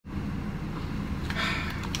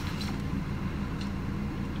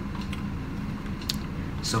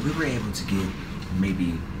So we were able to get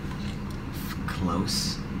maybe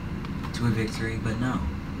close to a victory, but no.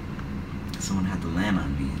 Someone had to land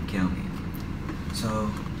on me and kill me. So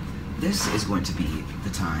this is going to be the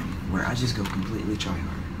time where I just go completely try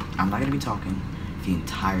hard. I'm not going to be talking the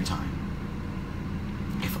entire time.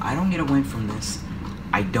 If I don't get a win from this,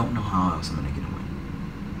 I don't know how else I'm going to get a win.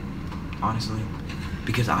 Honestly.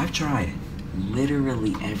 Because I've tried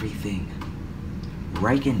literally everything.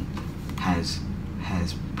 Riken has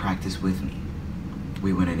practiced with me.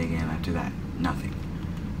 We win it again after that. Nothing.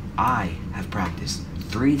 I have practiced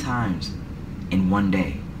 3 times in one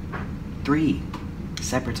day. 3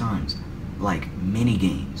 separate times. Like mini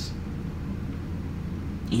games.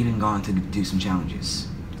 Even gone to do some challenges.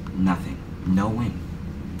 Nothing. No win.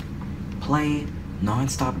 Play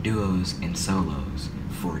non-stop duos and solos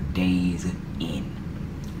for days in.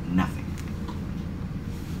 Nothing.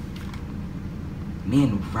 Me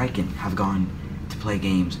and Riken have gone to play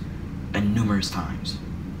games numerous times.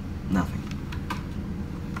 Nothing.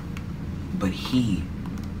 But he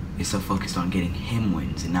is so focused on getting him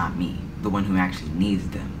wins and not me, the one who actually needs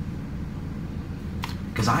them.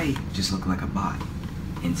 Because I just look like a bot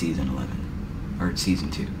in Season 11. Or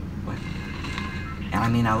Season 2. What? And I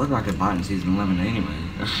mean, I look like a bot in Season 11 anyway.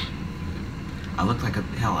 I looked like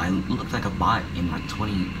a bot in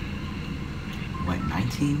like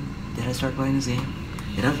 19? Did I start playing this game?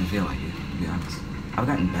 It doesn't feel like it, to be honest. I've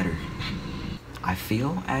gotten better. I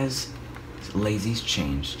feel as Lazy's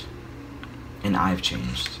changed, and I've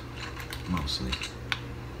changed, mostly.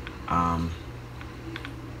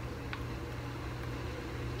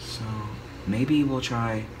 So maybe we'll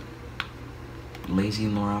try Lazy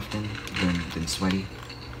more often than Sweaty.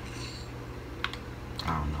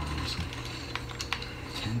 I don't know, honestly.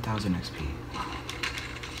 10,000 XP.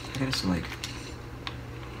 I guess like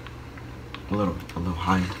a little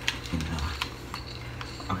higher.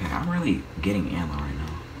 Okay, I'm really getting ammo right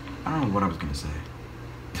now. I don't know what I was gonna say.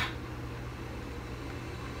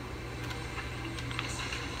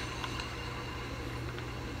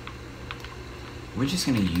 We're just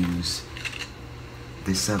gonna use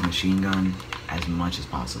this submachine gun as much as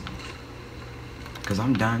possible. Cause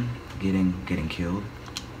I'm done getting killed.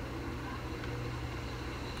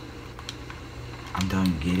 I'm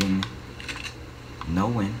done getting no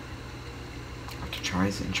win after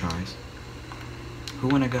tries and tries. Who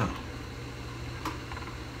wanna go?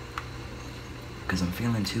 Cause I'm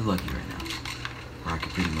feeling too lucky right now, where I can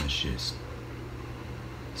pretty much just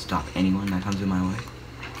stop anyone that comes in my way.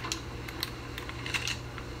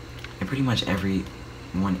 And pretty much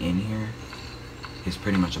everyone in here is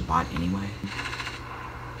pretty much a bot anyway.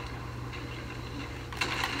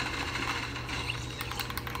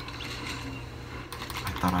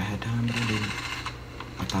 I thought I had time, but I didn't.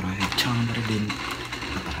 I thought I had time, but I didn't. I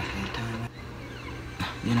thought I had time.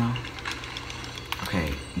 You know?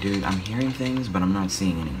 Okay, dude, I'm hearing things, but I'm not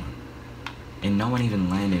seeing anyone. And no one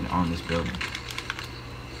even landed on this building.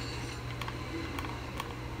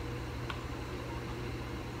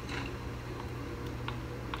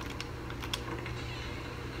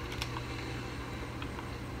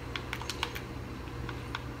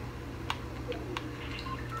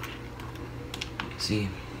 See,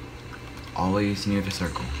 always near the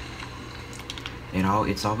circle.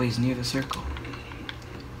 It's always near the circle.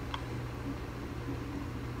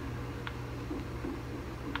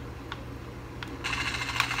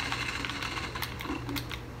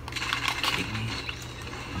 Kidding me?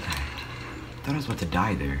 Okay. Thought I was about to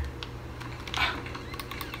die there.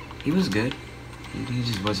 He was good. He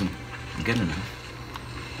just wasn't good enough.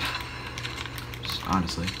 Just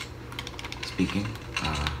honestly speaking,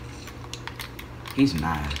 he's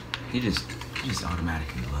mad. He just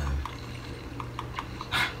automatically left.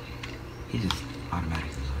 He just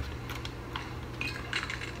automatically left.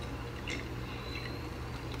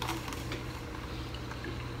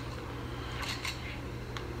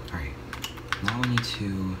 Alright. Now we need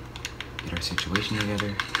to get our situation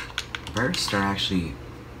together. Bursts are actually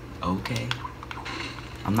okay.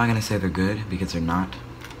 I'm not gonna say they're good because they're not.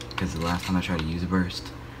 Because the last time I tried to use a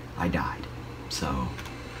burst, I died. So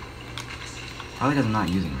probably because I'm not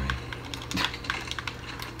using it right.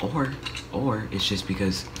 Or it's just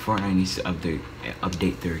because Fortnite needs to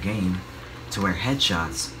update their game to where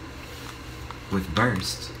headshots with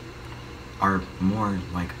bursts are more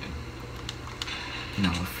like, you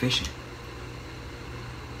know, efficient.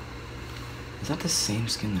 Is that the same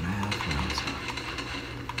skin that I have? No, it's not.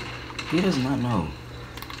 He does not know.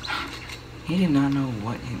 He did not know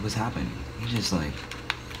what was happening. He just like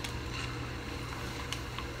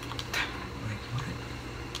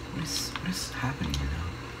what is happening right now?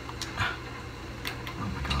 Oh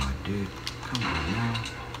my god, dude. Come on now.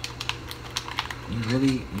 You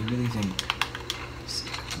really think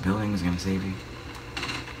building is gonna save you?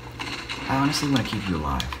 I honestly want to keep you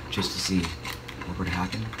alive, just to see what would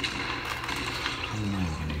happen. I'm not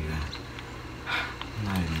even gonna do that.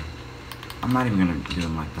 I'm not even gonna do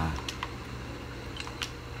him like that.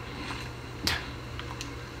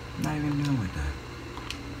 I'm not even gonna do him like that.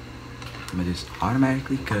 I'm gonna just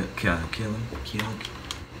automatically kill him.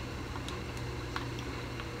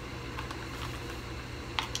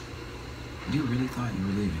 You really thought you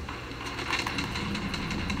were leaving?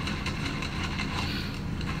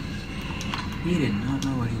 He did not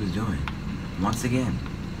know what he was doing. Once again,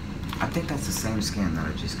 I think that's the same skin that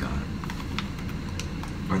I just got.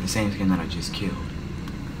 Or the same skin that I just killed.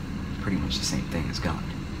 Pretty much the same thing as God.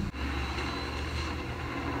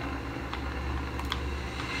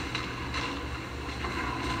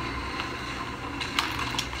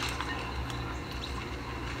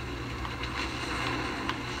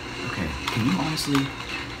 Okay, can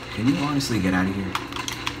you honestly get out of here?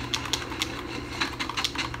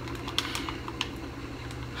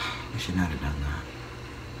 We should not have done that.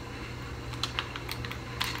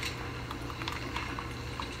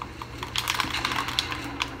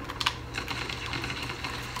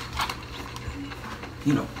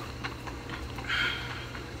 You know,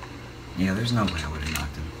 yeah, there's no way I would have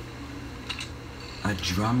knocked him. A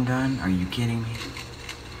drum gun? Are you kidding me?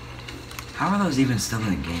 How are those even still in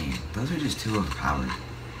the game? Those are just too overpowered.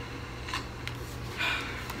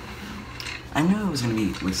 I knew it was gonna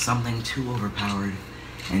be with something too overpowered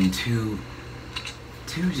and too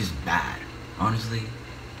just bad. Honestly,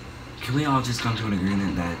 can we all just come to an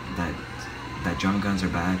agreement that drum guns are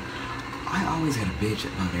bad? I always gotta bitch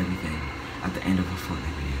about everything at the end of a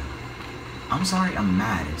Fortnite video. I'm sorry, I'm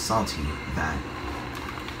mad and salty that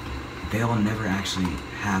they'll never actually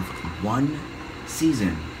have one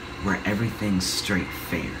season where everything's straight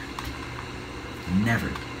fair.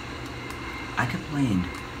 Never. I complained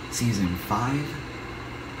season 5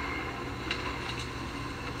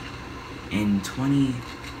 in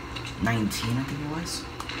 2019, I think it was,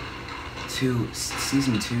 to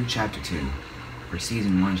season 2, chapter 2, or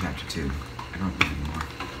season 1, chapter 2. I don't know anymore.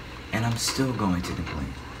 And I'm still going to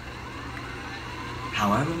complain.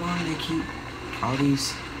 However long they keep all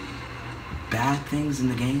these bad things in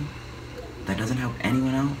the game that doesn't help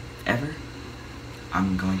anyone out, ever,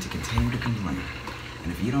 I'm going to continue to complain.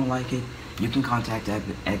 And if you don't like it, you can contact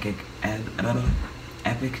Epic and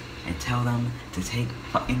tell them to take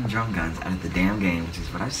fucking drum guns out of the damn game, which is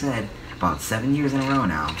what I've said about 7 years in a row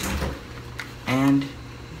now. And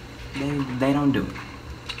they don't do it.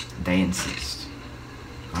 They insist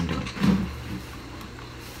on doing it.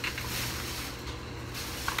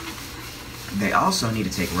 They also need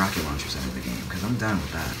to take rocket launchers out of the game, because I'm done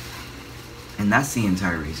with that. And that's the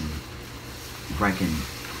entire reason me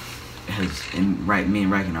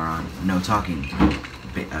and Reichen are on no talking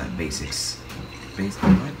basics.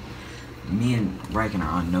 What? Me and Reichen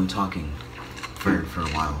are on no talking for a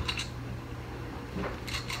while.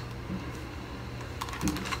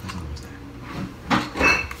 That's almost there.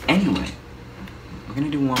 Anyway, we're gonna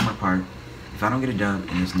do one more part. If I don't get a dub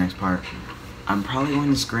in this next part, I'm probably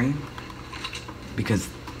going to scream. Because,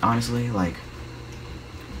 honestly, like,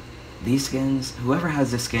 these skins, whoever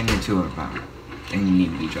has this skin, you're too overpowered. And you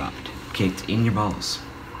need to be dropped. Kicked in your balls.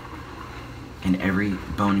 And every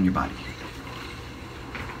bone in your body.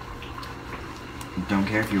 Don't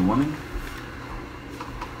care if you're a woman.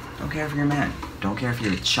 Don't care if you're a man. Don't care if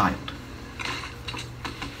you're a child.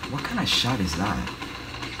 What kind of shot is that?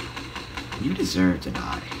 You deserve to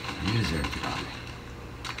die. You deserve to die.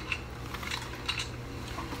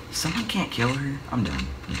 Someone can't kill her? I'm done.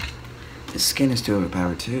 This skin is too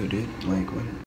overpowered too, dude. Like, what?